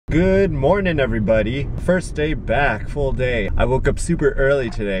Good morning, everybody. First day back, full day. I woke up super early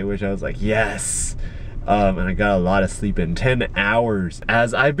today, which I was like, yes. And I got a lot of sleep in, 10 hours.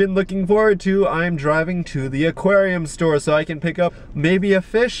 As I've been looking forward to, I'm driving to the aquarium store so I can pick up maybe a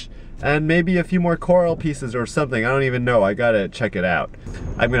fish and maybe a few more coral pieces or something. I don't even know. I gotta check it out.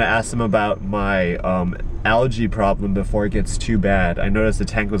 I'm gonna ask them about my algae problem before it gets too bad. I noticed the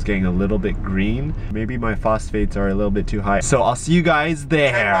tank was getting a little bit green. Maybe my phosphates are a little bit too high. So I'll see you guys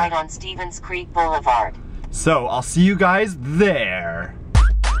there. Turn right on Stevens Creek Boulevard. So I'll see you guys there.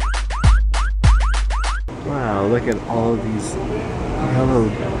 Wow, look at all of these yellow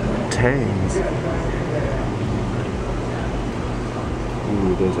tangs.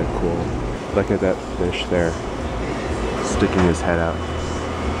 Ooh, those are cool. Look at that fish there, sticking his head out.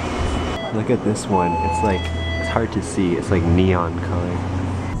 Look at this one. It's like, it's hard to see. It's like neon color.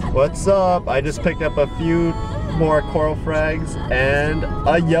 What's up? I just picked up a few more coral frags and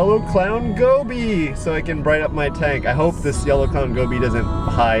a yellow clown goby so I can brighten up my tank. I hope this yellow clown goby doesn't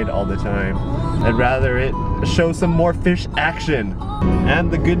hide all the time. I'd rather it show some more fish action.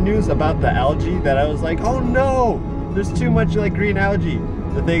 And the good news about the algae that I was like, oh no! There's too much like green algae.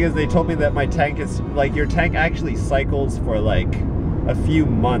 The thing is, they told me that my tank is like, your tank actually cycles for like a few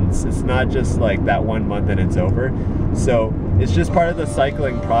months. It's not just like that 1 month and it's over. So it's just part of the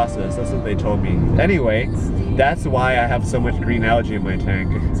cycling process. That's what they told me. Anyway, that's why I have so much green algae in my tank.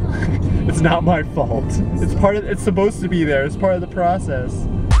 It's not my fault. It's supposed to be there. It's part of the process.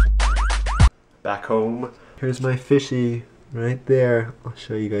 Back home. Here's my fishy right there. I'll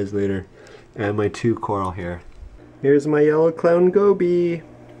show you guys later. And my 2 coral here. Here's my yellow clown goby.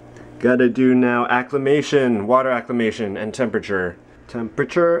 Gotta do now acclimation, water acclimation, and temperature.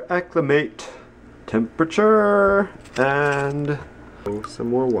 Temperature, acclimate. Temperature, and some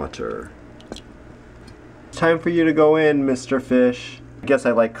more water. Time for you to go in, Mr. Fish. I guess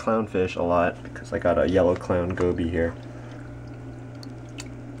I like clownfish a lot because I got a yellow clown goby here.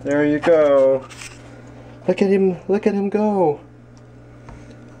 There you go. Look at him go.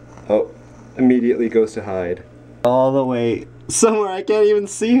 Oh, immediately goes to hide. All the way somewhere I can't even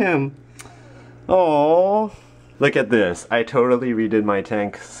see him. Oh, look at this. I totally redid my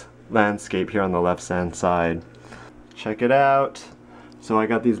tank's landscape here on the left-hand side. Check it out. So I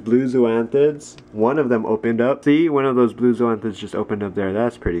got these blue zoanthids. One of them opened up. See, one of those blue zoanthids just opened up there.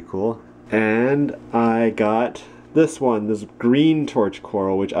 That's pretty cool. And I got this one, this green torch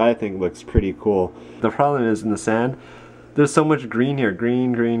coral, which I think looks pretty cool. The problem is in the sand, there's so much green here.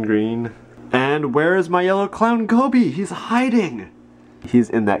 Green, green, green. And where is my yellow clown goby? He's hiding. He's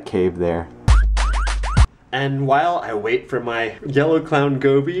in that cave there. And while I wait for my yellow clown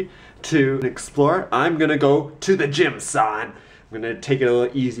goby to explore, I'm gonna go to the gym, son. I'm gonna take it a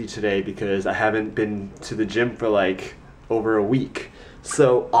little easy today because I haven't been to the gym for like over a week.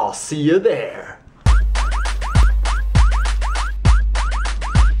 So I'll see you there.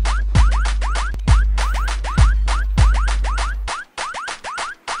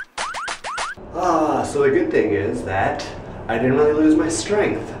 So the good thing is that I didn't really lose my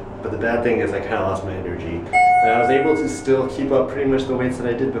strength, but the bad thing is I kind of lost my energy. And I was able to still keep up pretty much the weights that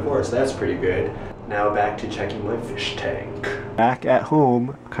I did before, so that's pretty good. Now back to checking my fish tank. Back at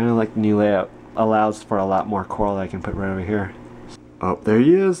home, kind of like the new layout, allows for a lot more coral that I can put right over here. Oh, there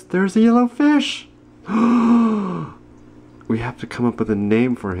he is. There's a yellow fish. We have to come up with a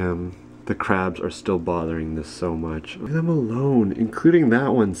name for him. The crabs are still bothering this so much. Leave them alone, including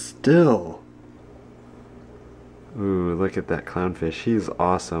that one still. Ooh, look at that clownfish. He's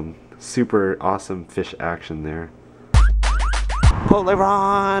awesome. Super awesome fish action there. Pulley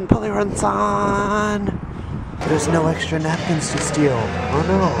run, son! There's no extra napkins to steal. Oh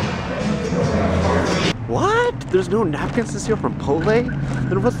no. What? There's no napkins to steal from Chipotle?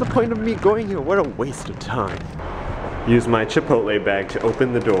 Then what's the point of me going here? What a waste of time. Use my Chipotle bag to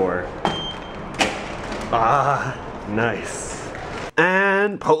open the door. Ah, nice.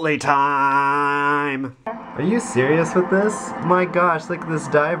 And Chipotle time! Are you serious with this? My gosh, look at this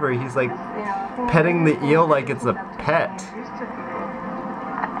diver. He's like petting the eel like it's a pet.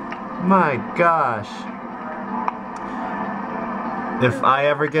 My gosh. If I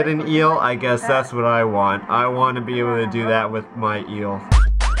ever get an eel, I guess that's what I want. I want to be able to do that with my eel.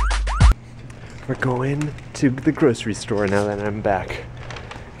 We're going to the grocery store now that I'm back.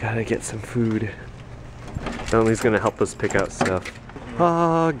 Gotta get some food. Emily's gonna help us pick out stuff.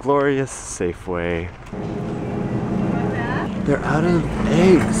 Ah, glorious Safeway. They're out of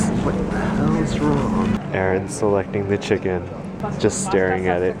eggs. What the hell is wrong? Aaron's selecting the chicken. Just staring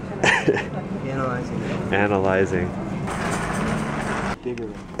at it. Analyzing.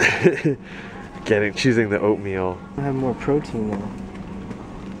 Choosing the oatmeal. I have more protein now.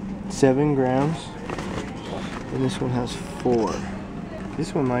 7 grams. And this one has 4.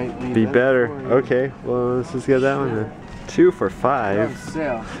 This one might be better. Okay, well, let's just get that one then. 2 for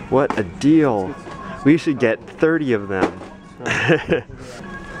 $5. What a deal. We should get 30 of them.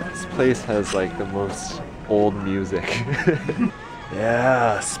 This place has like the most old music.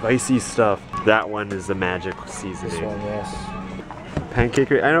 Yeah, spicy stuff. That one is the magic seasoning. This one, yes.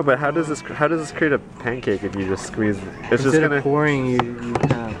 Pancake. I know, but how does this create a pancake if you just squeeze? It's just gonna pouring. You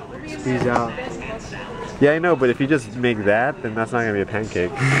kind of squeeze out. Yeah, I know, but if you just make that, then that's not gonna be a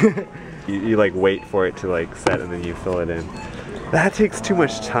pancake. you like wait for it to like set and then you fill it in. That takes too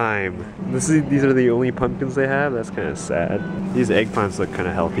much time. These are the only pumpkins they have? That's kind of sad. These eggplants look kind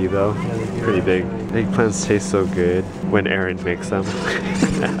of healthy though. Pretty big. Eggplants taste so good when Aaron makes them.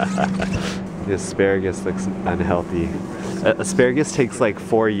 The asparagus looks unhealthy. Asparagus takes like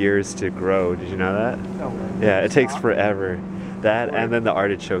 4 years to grow. Did you know that? Yeah, it takes forever. That and then the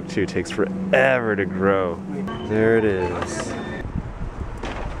artichoke too takes forever to grow. There it is.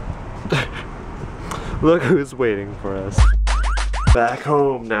 Look who's waiting for us. Back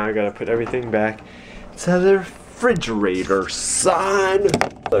home. Now I gotta put everything back to the refrigerator, son.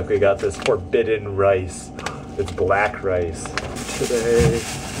 Look, we got this forbidden rice. It's black rice today.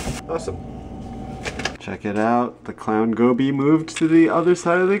 Awesome. Check it out. The clown Goby moved to the other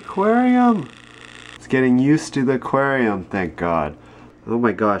side of the aquarium. It's getting used to the aquarium, thank God. Oh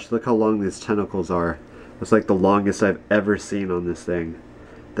my gosh, look how long these tentacles are. It's like the longest I've ever seen on this thing.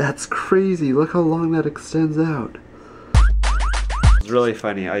 That's crazy. Look how long that extends out. It's really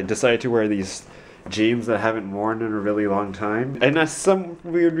funny. I decided to wear these jeans that I haven't worn in a really long time. And for some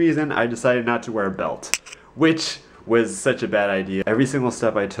weird reason, I decided not to wear a belt, which was such a bad idea. Every single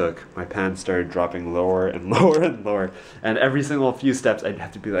step I took, my pants started dropping lower and lower and lower. And every single few steps, I'd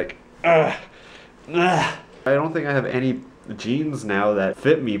have to be like, ugh, ugh. I don't think I have any jeans now that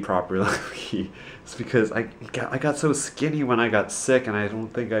fit me properly. It's because I got so skinny when I got sick, and I don't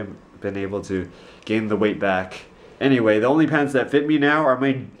think I've been able to gain the weight back. Anyway, the only pants that fit me now are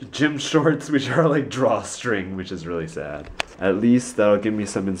my gym shorts, which are like drawstring, which is really sad. At least that'll give me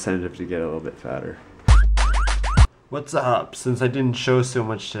some incentive to get a little bit fatter. What's up? Since I didn't show so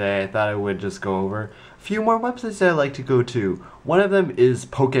much today, I thought I would just go over a few more websites that I like to go to. One of them is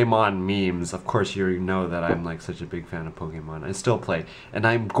Pokemon memes. Of course, you already know that I'm like such a big fan of Pokemon. I still play, and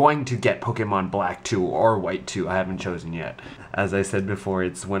I'm going to get Pokemon Black 2 or White 2. I haven't chosen yet. As I said before,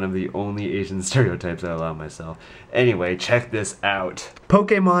 it's one of the only Asian stereotypes I allow myself. Anyway, check this out.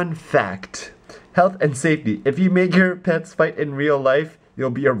 Pokemon fact. Health and safety. If you make your pets fight in real life, you'll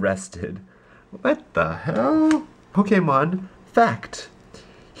be arrested. What the hell? Pokemon fact.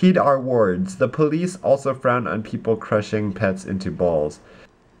 Heed our words. The police also frown on people crushing pets into balls.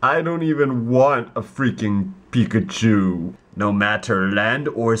 I don't even want a freaking Pikachu. No matter land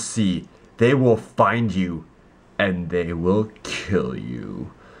or sea, they will find you and they will kill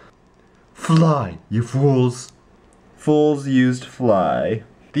you. Fly, you fools. Fools used fly.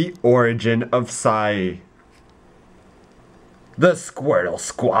 The origin of Psy. The Squirtle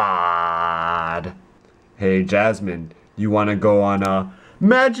Squad. Hey Jasmine, you wanna go on a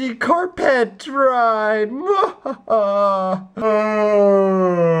magic carpet ride?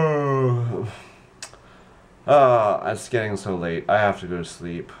 It's getting so late. I have to go to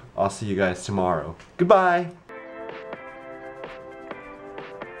sleep. I'll see you guys tomorrow. Goodbye!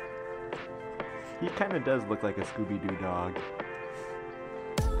 He kinda does look like a Scooby-Doo dog.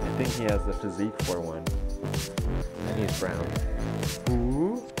 I think he has the physique for one. And he's brown.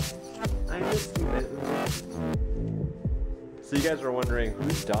 Ooh. I missed you, Bentley. So you guys were wondering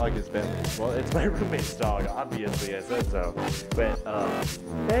whose dog is Bentley? Well, it's my roommate's dog, obviously, I said so. But,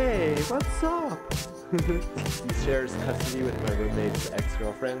 hey, what's up? He shares custody with my roommate's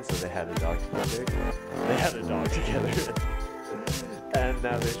ex-girlfriend, so they had a dog together. And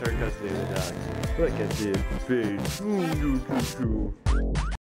now they share custody of the dog. Look at his face.